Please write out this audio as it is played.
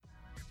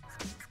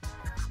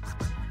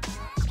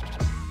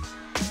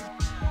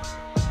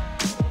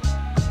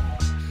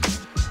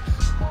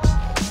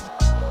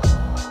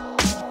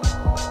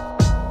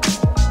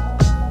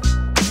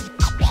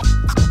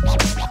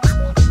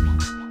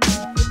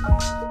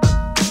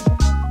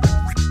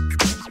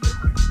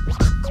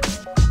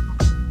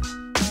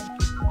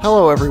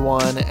Hello,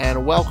 everyone,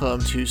 and welcome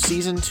to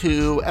Season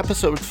 2,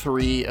 Episode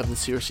 3 of the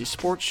Searcy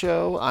Sports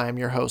Show. I am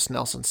your host,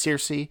 Nelson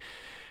Searcy,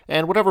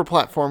 and whatever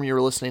platform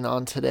you're listening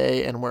on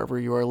today and wherever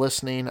you are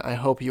listening, I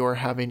hope you are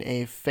having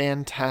a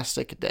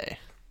fantastic day.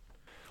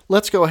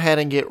 Let's go ahead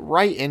and get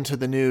right into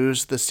the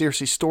news, the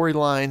Searcy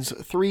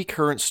storylines, 3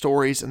 current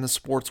stories in the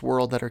sports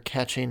world that are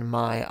catching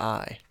my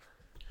eye.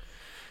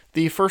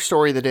 The first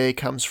story of the day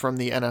comes from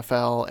the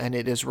NFL, and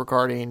it is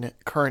regarding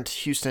current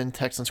Houston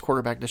Texans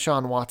quarterback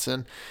Deshaun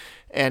Watson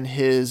and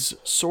his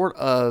sort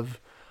of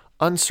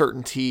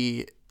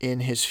uncertainty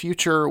in his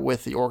future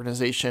with the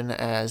organization,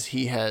 as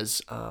he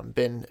has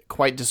been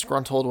quite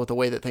disgruntled with the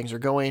way that things are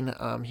going.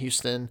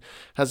 Houston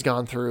has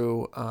gone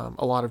through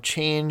a lot of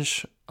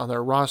change on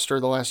their roster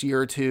the last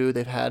year or two.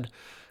 They've had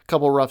a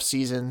couple rough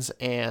seasons,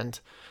 and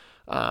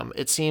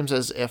it seems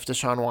as if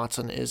Deshaun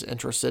Watson is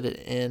interested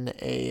in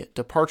a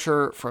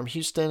departure from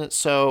Houston.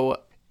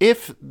 So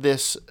if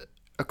this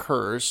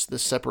occurs,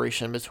 this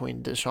separation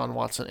between Deshaun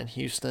Watson and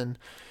Houston,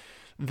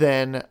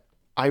 then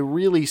I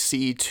really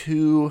see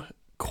 2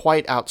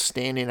 quite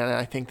outstanding, and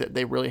I think that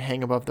they really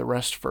hang above the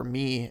rest for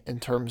me in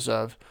terms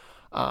of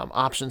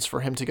options for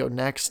him to go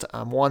next.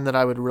 One that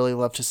I would really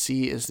love to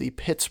see is the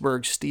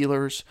Pittsburgh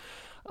Steelers.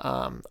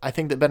 I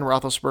think that Ben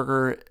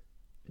Roethlisberger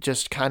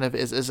just kind of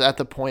is at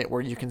the point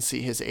where you can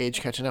see his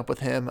age catching up with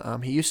him.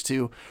 He used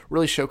to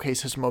really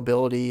showcase his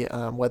mobility,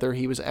 whether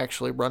he was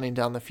actually running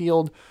down the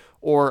field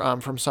or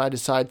from side to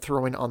side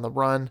throwing on the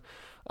run.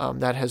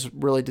 That has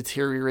really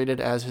deteriorated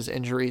as his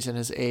injuries and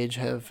his age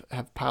have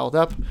piled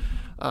up.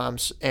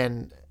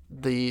 And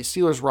the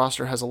Steelers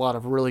roster has a lot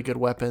of really good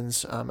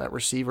weapons at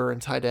receiver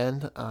and tight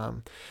end.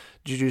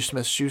 Juju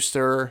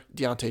Smith-Schuster,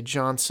 Deontay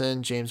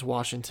Johnson, James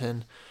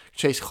Washington,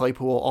 Chase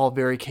Claypool, all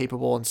very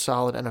capable and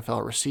solid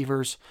NFL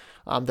receivers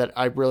that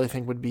I really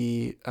think would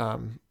be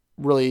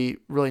really,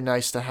 really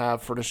nice to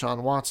have for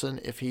Deshaun Watson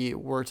if he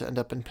were to end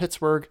up in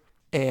Pittsburgh.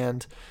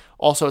 And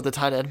also at the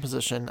tight end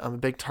position, I'm a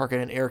big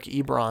target in Eric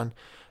Ebron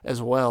as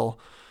well.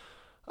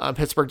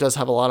 Pittsburgh does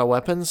have a lot of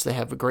weapons. They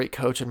have a great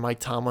coach in Mike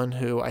Tomlin,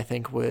 who I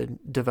think would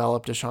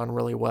develop Deshaun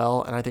really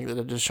well. And I think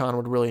that Deshaun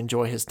would really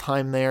enjoy his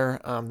time there.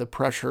 The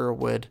pressure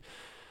would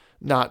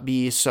not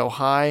be so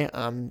high.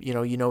 You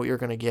know what you're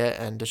going to get,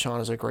 and Deshaun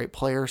is a great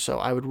player. So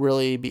I would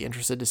really be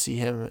interested to see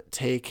him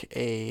take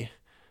a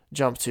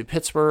jump to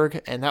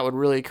Pittsburgh, and that would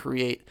really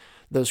create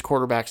those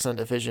quarterbacks in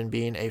the division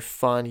being a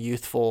fun,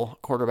 youthful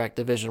quarterback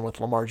division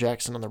with Lamar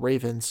Jackson on the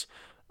Ravens,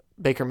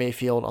 Baker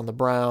Mayfield on the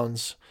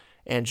Browns,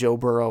 and Joe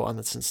Burrow on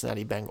the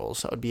Cincinnati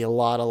Bengals. That would be a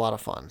lot of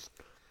fun.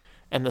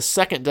 And the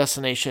second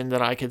destination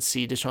that I could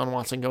see Deshaun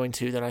Watson going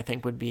to that I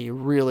think would be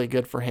really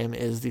good for him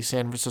is the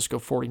San Francisco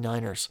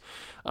 49ers.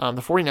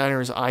 The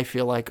 49ers, I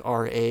feel like,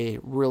 are a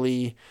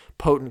really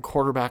potent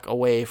quarterback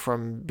away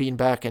from being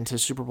back into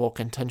Super Bowl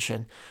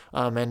contention.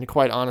 And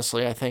quite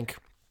honestly, I think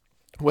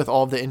with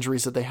all the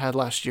injuries that they had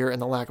last year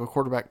and the lack of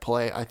quarterback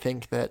play, I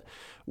think that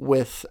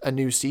with a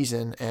new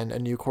season and a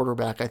new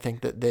quarterback, I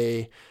think that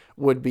they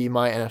would be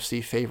my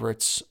NFC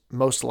favorites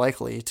most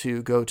likely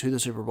to go to the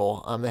Super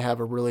Bowl. They have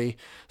a really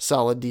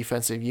solid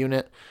defensive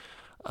unit,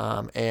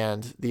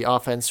 and the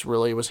offense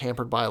really was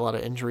hampered by a lot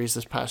of injuries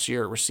this past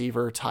year at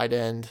receiver, tight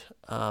end,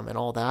 and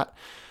all that.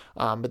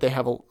 But they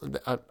have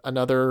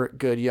another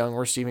good young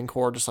receiving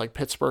core just like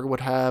Pittsburgh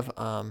would have,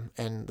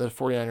 and the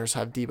 49ers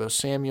have Deebo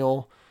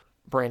Samuel,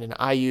 Brandon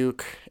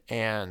Ayuk,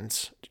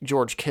 and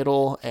George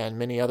Kittle, and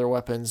many other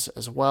weapons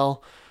as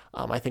well.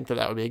 I think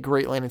that would be a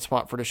great landing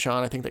spot for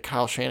Deshaun. I think that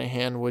Kyle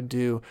Shanahan would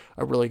do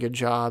a really good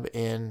job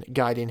in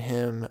guiding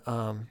him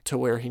to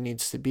where he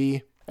needs to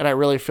be. And I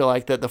really feel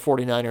like that the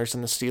 49ers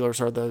and the Steelers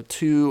are the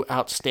 2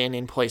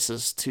 outstanding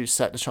places to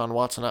set Deshaun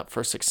Watson up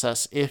for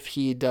success if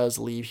he does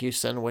leave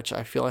Houston, which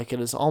I feel like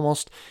it is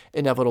almost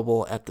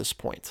inevitable at this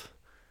point.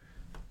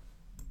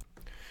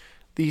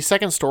 The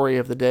second story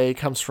of the day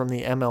comes from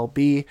the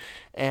MLB,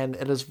 and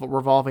it is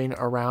revolving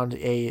around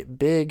a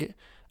big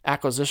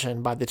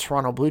acquisition by the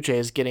Toronto Blue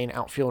Jays getting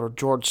outfielder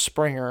George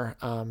Springer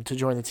to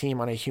join the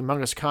team on a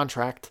humongous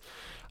contract.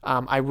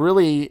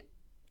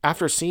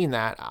 After seeing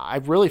that, I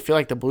really feel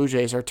like the Blue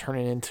Jays are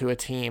turning into a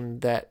team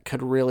that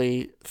could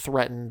really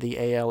threaten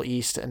the AL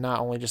East, and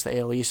not only just the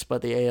AL East,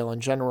 but the AL in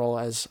general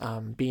as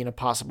being a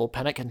possible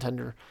pennant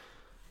contender.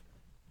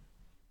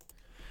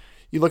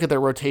 You look at their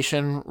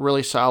rotation,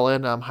 really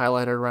solid,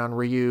 highlighted around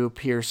Ryu,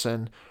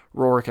 Pearson,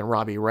 Rourke, and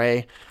Robbie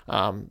Ray.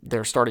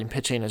 Their starting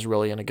pitching is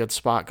really in a good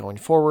spot going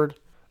forward,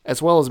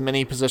 as well as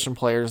many position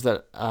players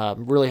that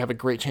really have a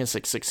great chance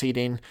of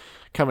succeeding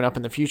coming up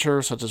in the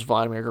future, such as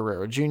Vladimir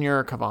Guerrero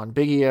Jr., Kevon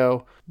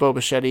Biggio, Bo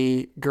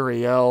Bichetti,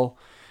 Gurriel,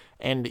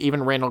 and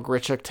even Randall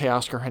Grichuk,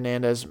 Teoscar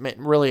Hernandez.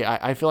 Really,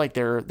 I feel like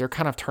they're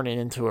kind of turning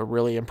into a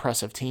really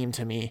impressive team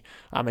to me,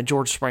 and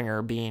George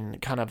Springer being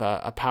kind of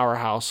a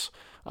powerhouse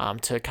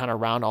to kind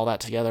of round all that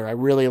together. I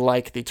really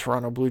like the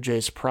Toronto Blue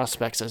Jays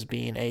prospects as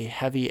being a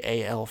heavy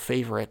AL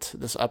favorite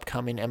this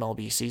upcoming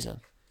MLB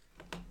season.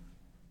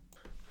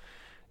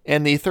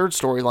 And the third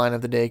storyline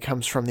of the day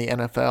comes from the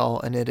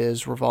NFL, and it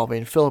is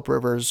revolving Phillip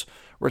Rivers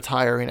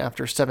retiring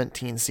after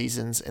 17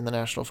 seasons in the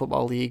National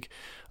Football League,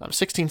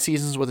 16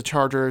 seasons with the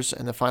Chargers,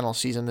 and the final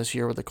season this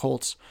year with the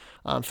Colts.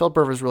 Phillip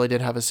Rivers really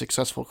did have a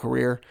successful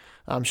career.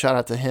 Shout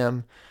out to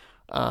him.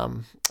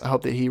 I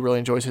hope that he really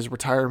enjoys his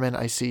retirement.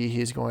 I see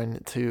he's going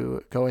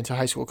to go into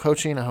high school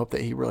coaching. I hope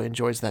that he really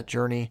enjoys that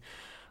journey.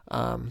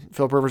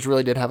 Phillip Rivers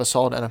really did have a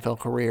solid NFL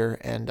career,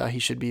 and he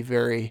should be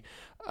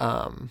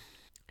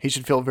he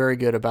should feel very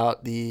good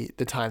about the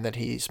time that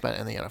he spent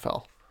in the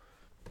NFL.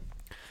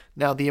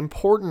 Now, the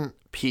important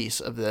piece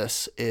of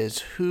this is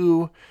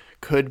who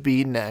could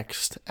be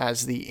next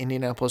as the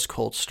Indianapolis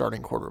Colts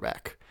starting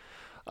quarterback.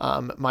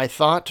 My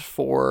thought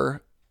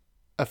for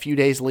a few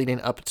days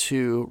leading up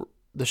to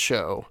the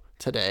show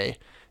today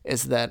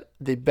is that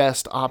the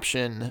best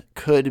option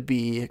could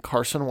be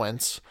Carson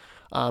Wentz,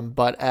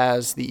 but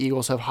as the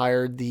Eagles have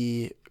hired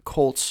the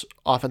Colts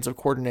offensive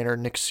coordinator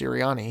Nick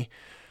Sirianni,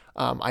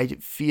 I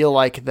feel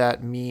like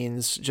that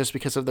means, just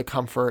because of the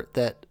comfort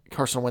that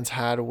Carson Wentz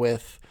had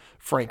with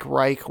Frank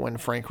Reich when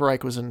Frank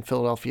Reich was in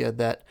Philadelphia,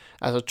 that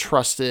as a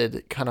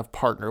trusted kind of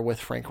partner with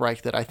Frank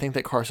Reich, that I think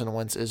that Carson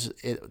Wentz is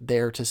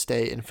there to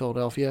stay in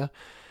Philadelphia.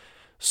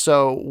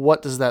 So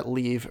what does that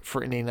leave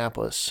for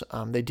Indianapolis?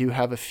 They do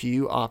have a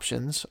few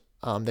options.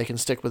 They can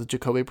stick with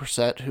Jacoby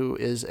Brissett, who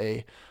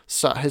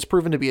has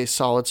proven to be a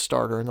solid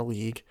starter in the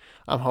league.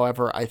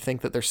 However, I think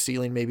that their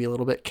ceiling may be a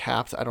little bit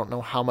capped. I don't know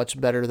how much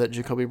better that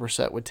Jacoby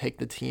Brissett would take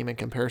the team in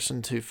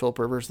comparison to Phillip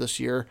Rivers this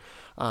year,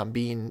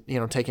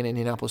 taking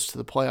Indianapolis to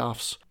the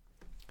playoffs.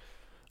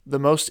 The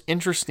most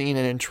interesting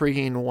and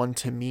intriguing one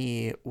to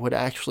me would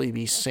actually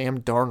be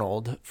Sam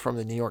Darnold from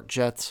the New York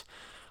Jets.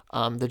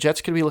 The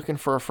Jets could be looking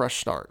for a fresh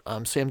start.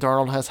 Sam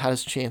Darnold has had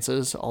his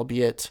chances,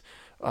 albeit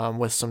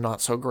with some not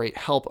so great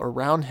help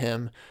around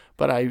him.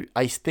 But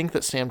I think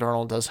that Sam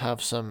Darnold does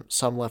have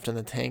some left in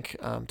the tank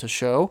to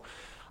show.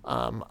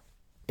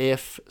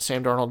 If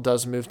Sam Darnold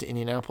does move to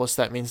Indianapolis,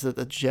 that means that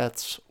the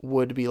Jets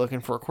would be looking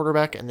for a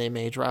quarterback, and they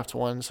may draft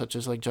one such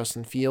as like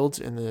Justin Fields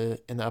in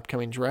the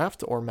upcoming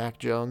draft, or Mac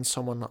Jones,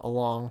 someone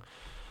along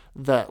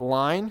that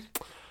line.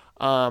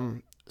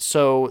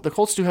 So the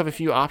Colts do have a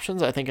few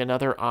options. I think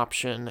another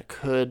option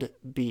could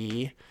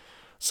be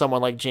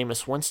someone like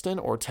Jameis Winston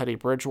or Teddy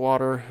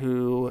Bridgewater,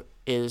 who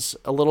is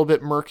a little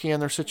bit murky in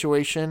their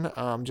situation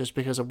just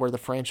because of where the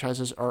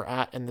franchises are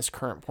at in this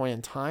current point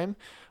in time.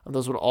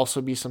 Those would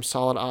also be some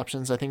solid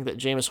options. I think that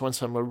Jameis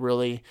Winston would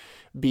really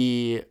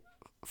be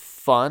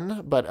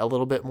fun, but a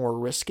little bit more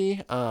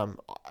risky.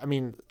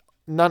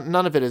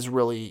 None of it is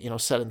really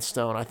set in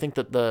stone. I think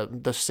that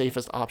the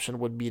safest option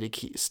would be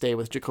to stay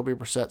with Jacoby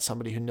Brissett,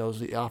 somebody who knows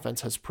the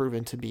offense, has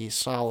proven to be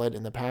solid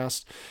in the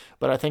past.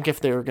 But I think if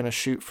they're going to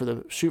shoot for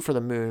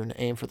the moon,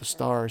 aim for the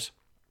stars,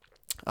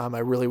 I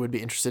really would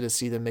be interested to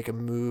see them make a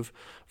move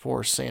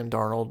for Sam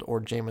Darnold or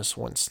Jameis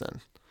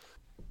Winston.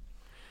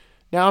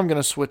 Now I'm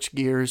going to switch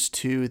gears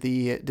to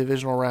the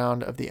divisional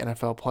round of the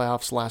NFL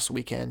playoffs last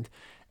weekend.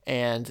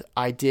 And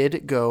I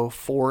did go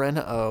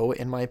 4-0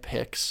 in my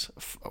picks,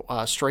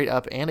 straight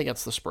up and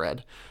against the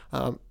spread,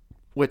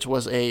 which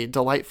was a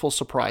delightful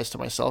surprise to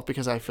myself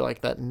because I feel like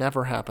that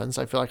never happens.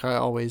 I feel like I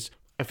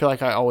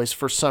always,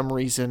 for some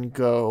reason,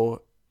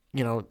 go,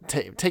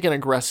 take an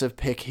aggressive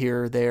pick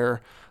here or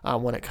there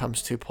when it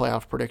comes to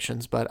playoff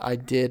predictions. But I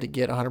did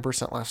get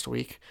 100% last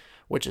week,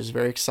 which is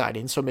very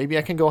exciting. So maybe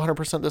I can go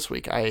 100% this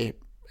week.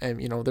 And,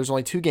 there's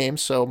only 2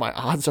 games, so my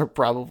odds are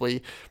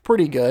probably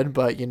pretty good,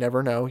 but you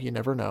never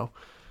know.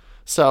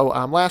 So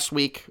last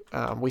week,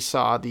 we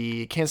saw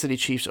the Kansas City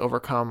Chiefs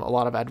overcome a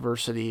lot of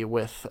adversity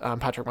with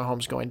Patrick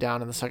Mahomes going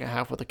down in the second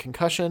half with a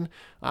concussion,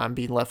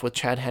 being left with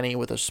Chad Henne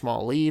with a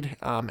small lead,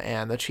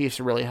 and the Chiefs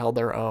really held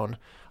their own.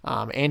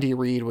 Andy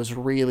Reid was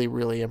really,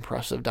 really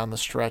impressive down the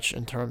stretch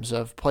in terms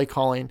of play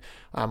calling,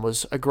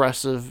 was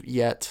aggressive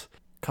yet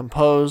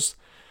composed.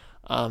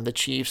 The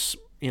Chiefs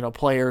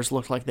players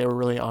looked like they were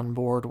really on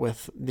board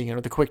with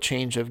the quick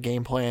change of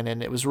game plan,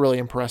 and it was really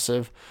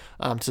impressive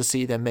to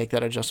see them make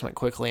that adjustment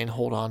quickly and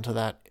hold on to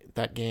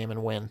that game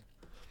and win.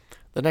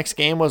 The next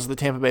game was the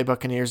Tampa Bay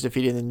Buccaneers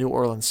defeating the New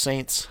Orleans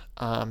Saints.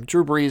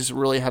 Drew Brees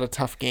really had a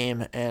tough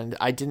game, and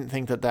I didn't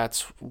think that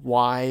that's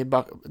why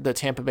the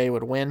Tampa Bay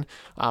would win.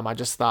 I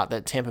just thought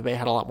that Tampa Bay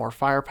had a lot more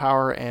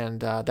firepower, and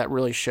that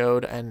really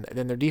showed, and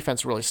then their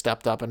defense really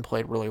stepped up and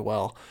played really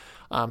well.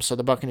 So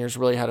the Buccaneers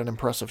really had an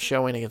impressive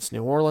showing against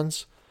New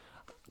Orleans.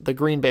 The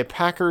Green Bay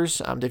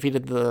Packers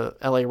defeated the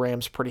LA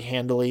Rams pretty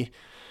handily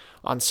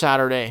on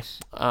Saturday.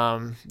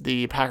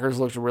 The Packers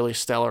looked really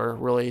stellar,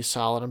 really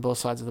solid on both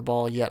sides of the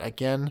ball yet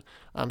again.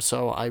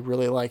 So I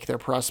really like their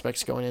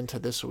prospects going into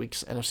this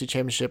week's NFC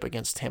Championship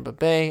against Tampa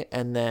Bay.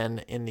 And then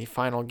in the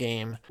final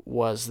game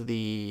was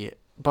the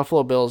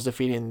Buffalo Bills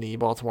defeating the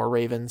Baltimore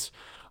Ravens.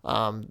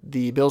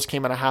 The Bills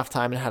came out of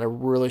halftime and had a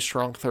really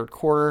strong third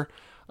quarter.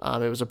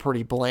 It was a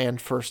pretty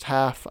bland first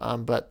half,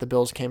 but the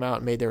Bills came out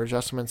and made their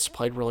adjustments,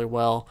 played really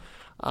well,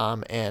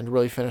 and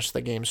really finished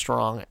the game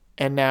strong.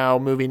 And now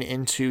moving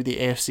into the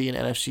AFC and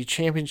NFC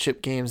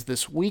championship games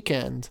this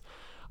weekend,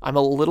 I'm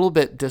a little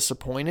bit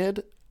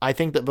disappointed. I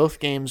think that both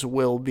games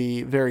will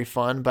be very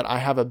fun, but I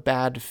have a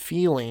bad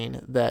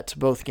feeling that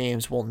both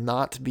games will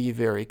not be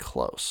very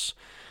close.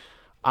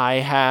 I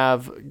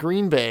have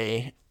Green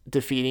Bay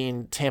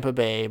defeating Tampa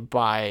Bay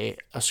by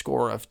a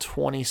score of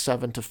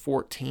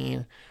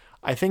 27-14.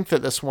 I think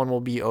that this one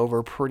will be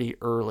over pretty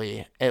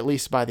early, at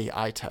least by the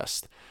eye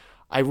test.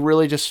 I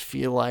really just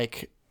feel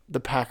like the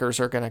Packers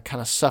are going to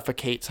kind of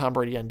suffocate Tom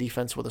Brady on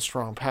defense with a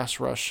strong pass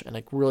rush and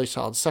a really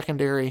solid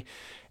secondary,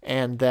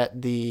 and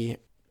that the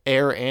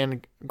air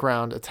and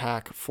ground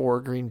attack for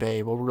Green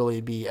Bay will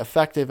really be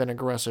effective and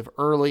aggressive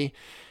early,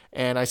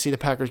 and I see the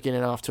Packers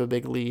getting off to a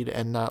big lead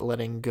and not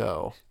letting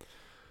go.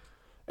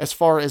 As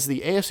far as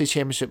the AFC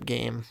Championship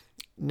game,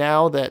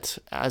 now that,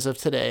 as of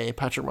today,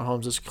 Patrick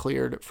Mahomes is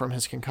cleared from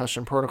his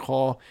concussion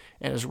protocol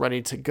and is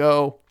ready to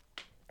go,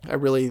 I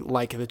really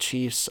like the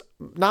Chiefs,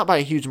 not by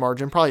a huge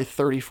margin, probably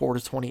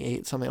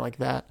 34-28, something like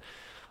that.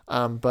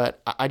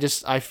 But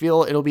I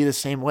feel it'll be the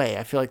same way.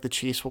 I feel like the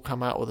Chiefs will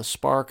come out with a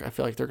spark. I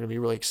feel like they're going to be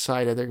really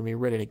excited. They're going to be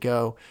ready to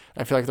go.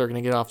 I feel like they're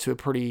going to get off to a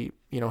pretty,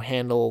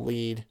 handle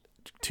lead,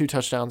 2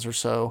 touchdowns or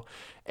so,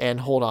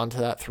 and hold on to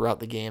that throughout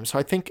the game.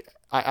 So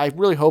I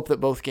really hope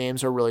that both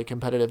games are really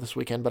competitive this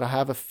weekend, but I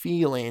have a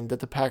feeling that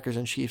the Packers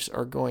and Chiefs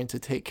are going to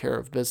take care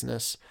of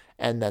business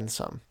and then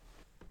some.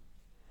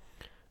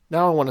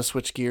 Now I want to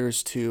switch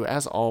gears to,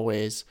 as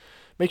always,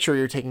 make sure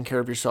you're taking care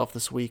of yourself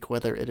this week,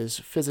 whether it is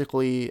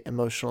physically,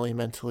 emotionally,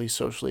 mentally,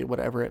 socially,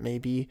 whatever it may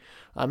be.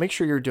 Make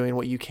sure you're doing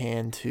what you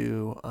can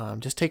to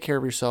just take care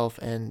of yourself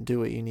and do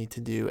what you need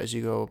to do as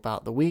you go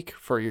about the week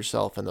for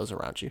yourself and those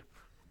around you.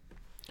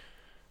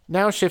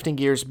 Now shifting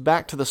gears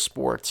back to the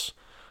sports.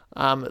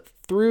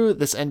 Through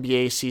this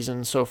NBA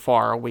season so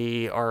far,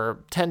 we are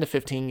 10 to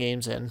 15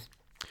 games in,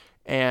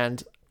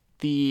 and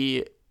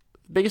the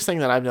biggest thing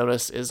that I've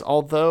noticed is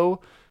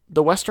although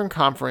the Western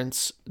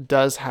Conference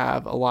does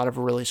have a lot of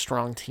really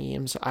strong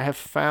teams, I have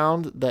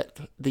found that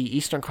the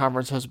Eastern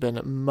Conference has been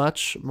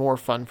much more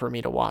fun for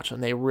me to watch,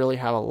 and they really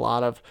have a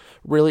lot of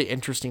really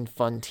interesting,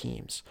 fun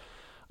teams.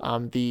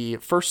 The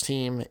first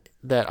team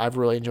that I've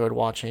really enjoyed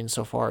watching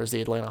so far is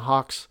the Atlanta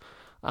Hawks.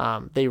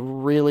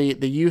 The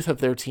youth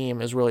of their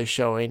team is really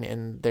showing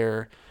in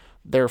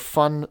their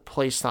fun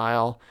play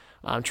style.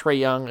 Trae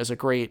Young is a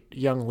great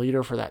young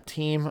leader for that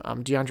team.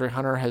 DeAndre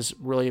Hunter has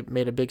really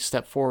made a big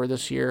step forward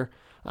this year.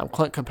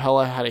 Clint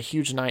Capella had a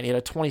huge night. He had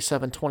a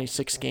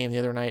 27-26 game the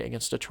other night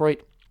against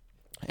Detroit,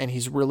 and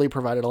he's really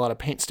provided a lot of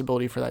paint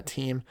stability for that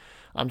team.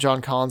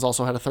 John Collins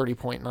also had a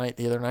 30-point night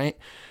the other night,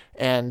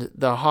 and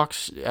the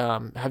Hawks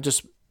have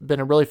just been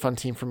a really fun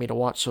team for me to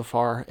watch so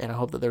far, and I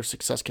hope that their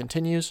success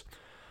continues.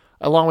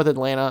 Along with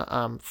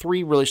Atlanta,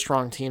 3 really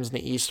strong teams in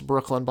the East,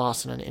 Brooklyn,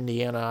 Boston, and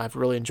Indiana. I've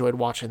really enjoyed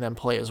watching them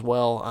play as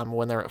well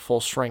when they're at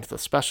full strength,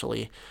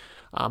 especially.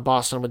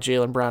 Boston with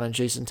Jaylen Brown and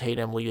Jason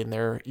Tatum leading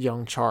their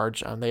young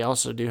charge. They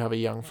also do have a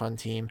young, fun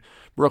team.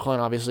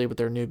 Brooklyn, obviously, with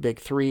their new big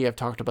 3. I've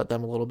talked about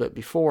them a little bit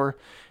before.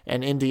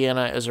 And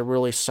Indiana is a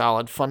really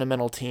solid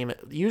fundamental team.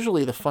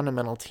 Usually the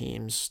fundamental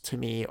teams, to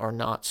me, are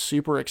not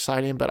super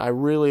exciting, but I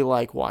really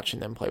like watching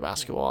them play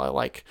basketball. I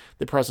like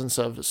the presence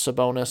of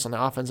Sabonis on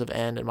the offensive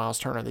end and Miles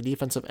Turner on the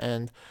defensive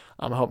end.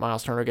 I hope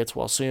Miles Turner gets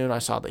well soon. I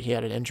saw that he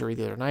had an injury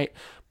the other night.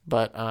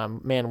 But,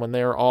 man, when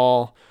they're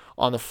all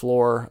on the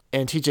floor,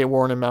 and TJ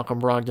Warren and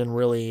Malcolm Brogdon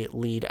really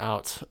lead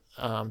out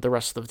the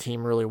rest of the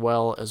team really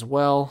well as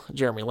well.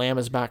 Jeremy Lamb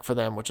is back for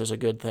them, which is a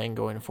good thing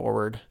going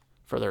forward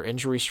for their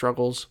injury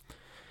struggles.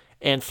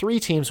 And 3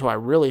 teams who I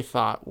really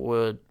thought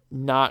would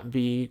not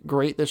be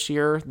great this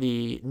year,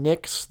 the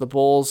Knicks, the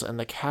Bulls, and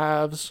the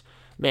Cavs.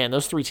 Man,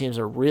 those 3 teams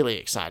are really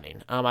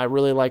exciting. I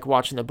really like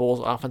watching the Bulls'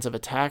 offensive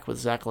attack with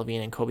Zach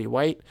LaVine and Kobe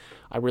White.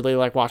 I really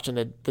like watching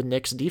the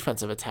Knicks'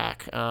 defensive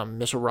attack.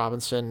 Mitchell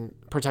Robinson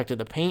protected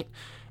the paint,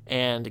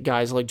 and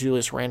guys like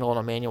Julius Randle and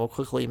Emmanuel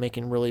quickly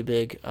making really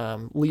big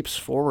leaps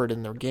forward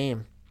in their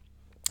game.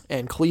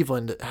 And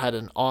Cleveland had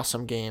an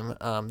awesome game,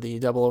 the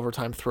double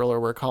overtime thriller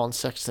where Colin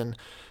Sexton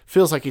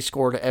feels like he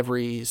scored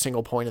every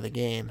single point of the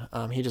game.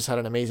 He just had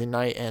an amazing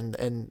night,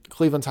 and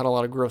Cleveland's had a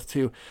lot of growth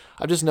too.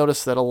 I've just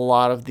noticed that a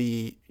lot of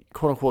the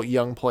quote-unquote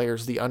young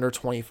players, the under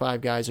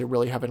 25 guys, are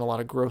really having a lot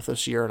of growth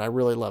this year, and I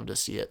really love to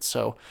see it.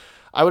 So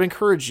I would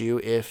encourage you,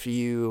 if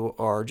you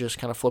are just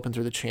kind of flipping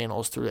through the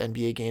channels through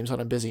NBA games on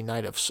a busy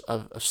night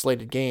of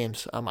slated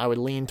games, I would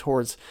lean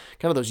towards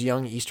kind of those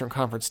young Eastern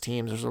Conference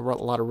teams. There's a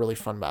lot of really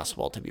fun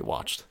basketball to be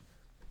watched.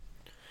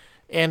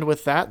 And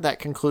with that, that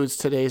concludes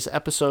today's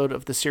episode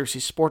of the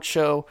Searcy Sports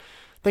Show.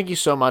 Thank you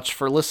so much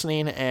for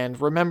listening, and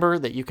remember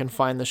that you can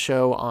find the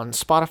show on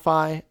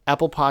Spotify,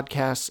 Apple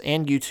Podcasts,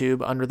 and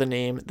YouTube under the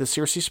name The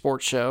Searcy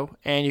Sports Show,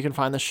 and you can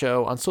find the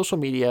show on social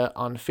media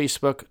on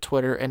Facebook,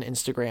 Twitter, and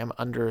Instagram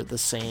under the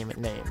same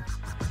name.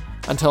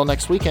 Until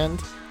next weekend,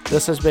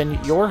 this has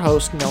been your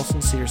host, Nelson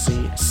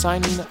Searcy,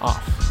 signing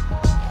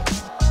off.